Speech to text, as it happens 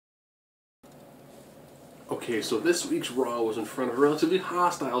Okay, so this week's Raw was in front of a relatively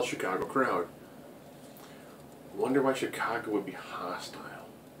hostile Chicago crowd. Wonder why Chicago would be hostile.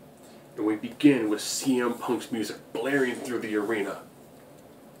 And we begin with CM Punk's music blaring through the arena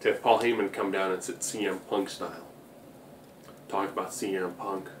to have Paul Heyman come down and sit CM Punk style. Talk about CM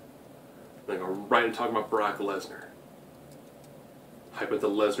Punk. Then go right and talk about Brock Lesnar. Hype up the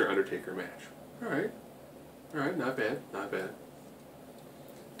Lesnar-Undertaker match. Alright, not bad, not bad.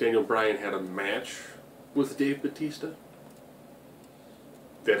 Daniel Bryan had a match with Dave Batista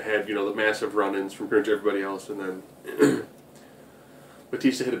that had, the massive run-ins from pretty much everybody else, and then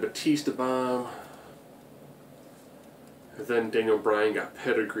Batista hit a Batista bomb. And then Daniel Bryan got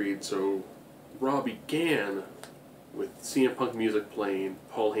pedigreed, so Raw began with CM Punk music playing,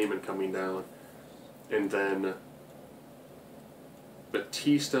 Paul Heyman coming down, and then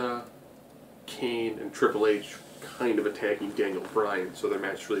Batista, Kane, and Triple H kind of attacking Daniel Bryan, so their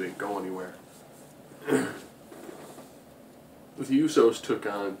match really didn't go anywhere. The Usos took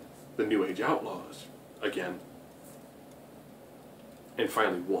on the New Age Outlaws again, and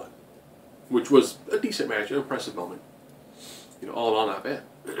finally won, which was a decent match, an impressive moment. All in all, not bad.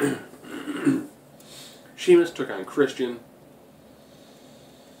 Sheamus took on Christian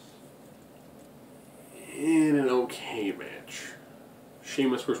in an okay match.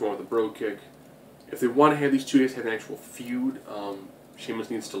 Sheamus first won with a bro kick. If they want to have these 2 guys have an actual feud, Sheamus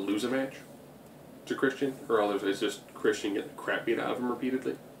needs to lose a match to Christian, or else it's just Christian getting the crap beat out of him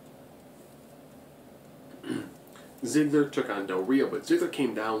repeatedly. Ziggler took on Del Rio, but Ziggler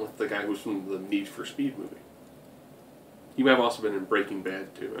came down with the guy who's from the Need for Speed movie. He might have also been in Breaking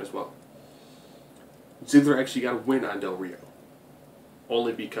Bad too, as well. Ziggler actually got a win on Del Rio,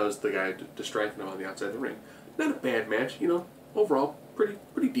 only because the guy distracted him on the outside of the ring. Not a bad match, overall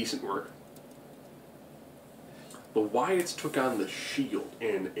pretty decent work. The Wyatts took on the Shield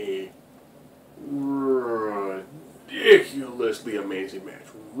in a ridiculously amazing match.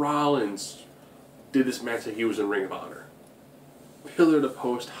 Rollins did this match like he was in Ring of Honor. Pillar to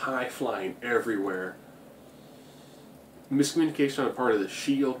post, high flying everywhere. Miscommunication on the part of the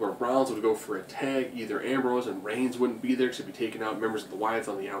Shield, where Rollins would go for a tag. Either Ambrose and Reigns wouldn't be there because he'd be taking out members of the Wyatts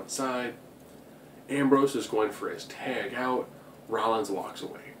on the outside. Ambrose is going for his tag out. Rollins walks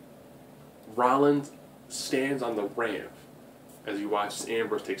away. Rollins stands on the ramp as he watches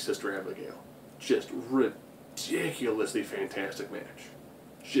Ambrose take Sister Abigail. Just ridiculously fantastic match.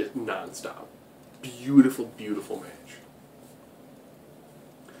 Just non-stop. Beautiful, beautiful match.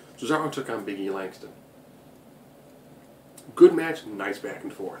 Cesaro took on Big E Langston. Good match, nice back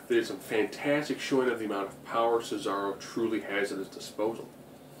and forth. There's some fantastic showing of the amount of power Cesaro truly has at his disposal.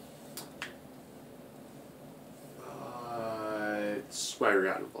 But Swagger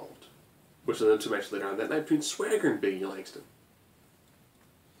got involved, which was then 2 matches later on that night between Swagger and Big E Langston.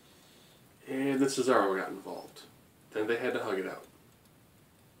 And then Cesaro got involved. Then they had to hug it out.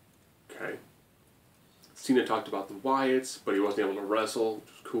 Okay. Cena talked about the Wyatts, but he wasn't able to wrestle, which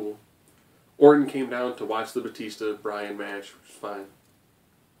was cool. Orton came down to watch the Batista-Bryan match, which was fine.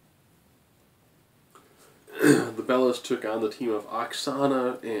 The Bellas took on the team of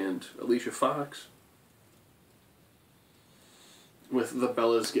Oksana and Alicia Fox, with the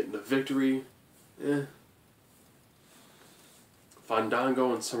Bellas getting the victory.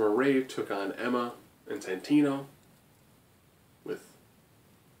 Fandango and Summer Rae took on Emma and Santino, with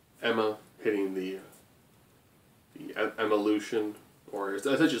Emma hitting the Evolution, or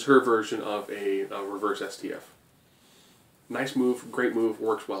that's just her version of a reverse STF. Nice move, great move,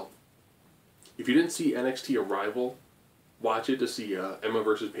 works well. If you didn't see NXT Arrival, watch it to see Emma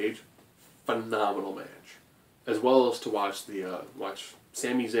versus Paige. Phenomenal match. As well as to watch watch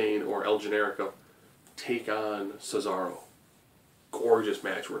Sami Zayn or El Generico take on Cesaro. Gorgeous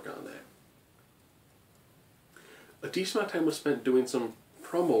match work on that. A decent amount of time was spent doing some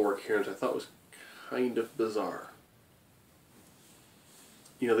promo work here, which I thought was kind of bizarre.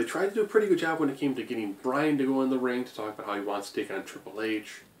 They tried to do a pretty good job when it came to getting Bryan to go in the ring to talk about how he wants to take on Triple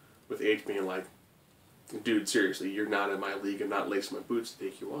H, with H being like, dude, seriously, you're not in my league, I'm not lacing my boots to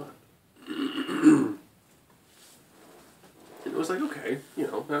take you on. And it was like, okay,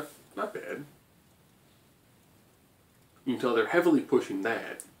 not bad. You can tell they're heavily pushing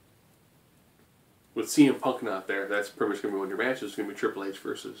that. With CM Punk not there, that's pretty much going to be one of your matches. It's going to be Triple H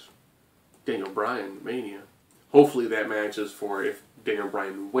versus Daniel Bryan, Mania. Hopefully that match is for if Daniel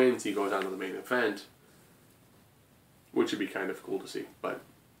Bryan wins, he goes on to the main event, which would be kind of cool to see. But,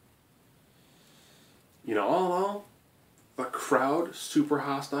 all in all, the crowd, super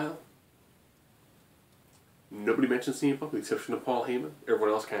hostile. Nobody mentioned CM Punk, with the exception of Paul Heyman. Everyone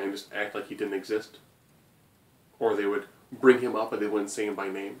else kind of just act like he didn't exist. Or they would bring him up and they wouldn't say him by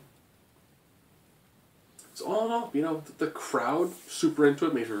name. So all in all, you know, the crowd super into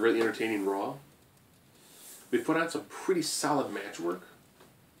it, made for a really entertaining Raw. They put on some pretty solid match work,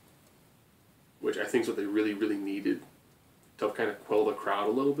 which I think is what they really, really needed to kind of quell the crowd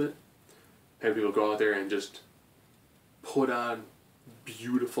a little bit. Have people go out there and just put on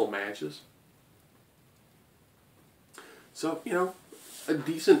beautiful matches. So, you know, a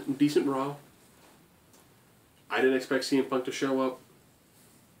decent Raw. I didn't expect CM Punk to show up.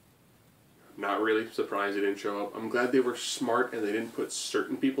 Not really surprised they didn't show up. I'm glad they were smart and they didn't put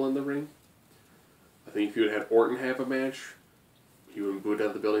certain people in the ring. I think if you had had Orton have a match, he would have been booed out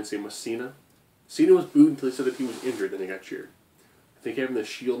of the building. Same with Cena. Cena was booed until he said that he was injured, then he got cheered. I think having the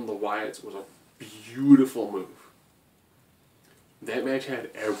Shield and the Wyatts was a beautiful move. That match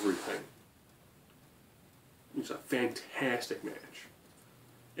had everything. It was a fantastic match.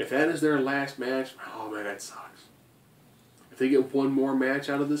 If that is their last match, oh man, that sucks. If they get one more match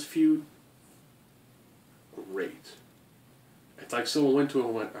out of this feud, great. It's like someone went to him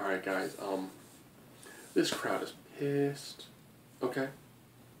and went, alright guys, this crowd is pissed. Okay?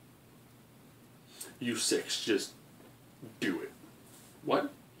 You six, just do it.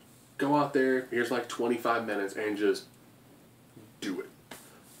 What? Go out there, here's like 25 minutes, and just do it.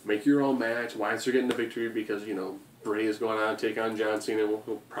 Make your own match. Wyatt's are getting the victory because, you know, Bray is going out to take on John Cena.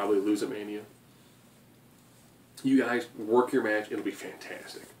 We'll probably lose at Mania. You guys work your match. It'll be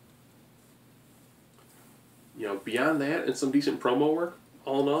fantastic. You know, beyond that and some decent promo work,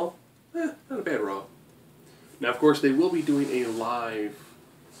 all in all, not a bad Raw. Now, of course, they will be doing a live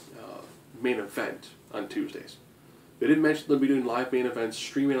main event on Tuesdays. They did mention they'll be doing live main events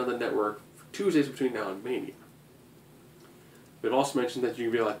streaming on the network for Tuesdays between now and Mania. They've also mentioned that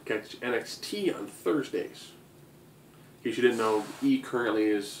you'll be able to catch NXT on Thursdays. In case you didn't know, currently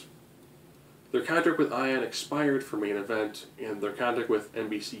is... Their contract with ION expired for main event, and their contract with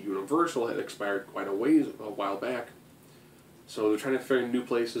NBC Universal had expired quite a while back. So they're trying to find new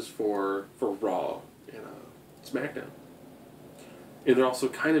places for Raw and SmackDown. And they're also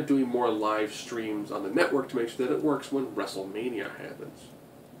kind of doing more live streams on the network to make sure that it works when WrestleMania happens.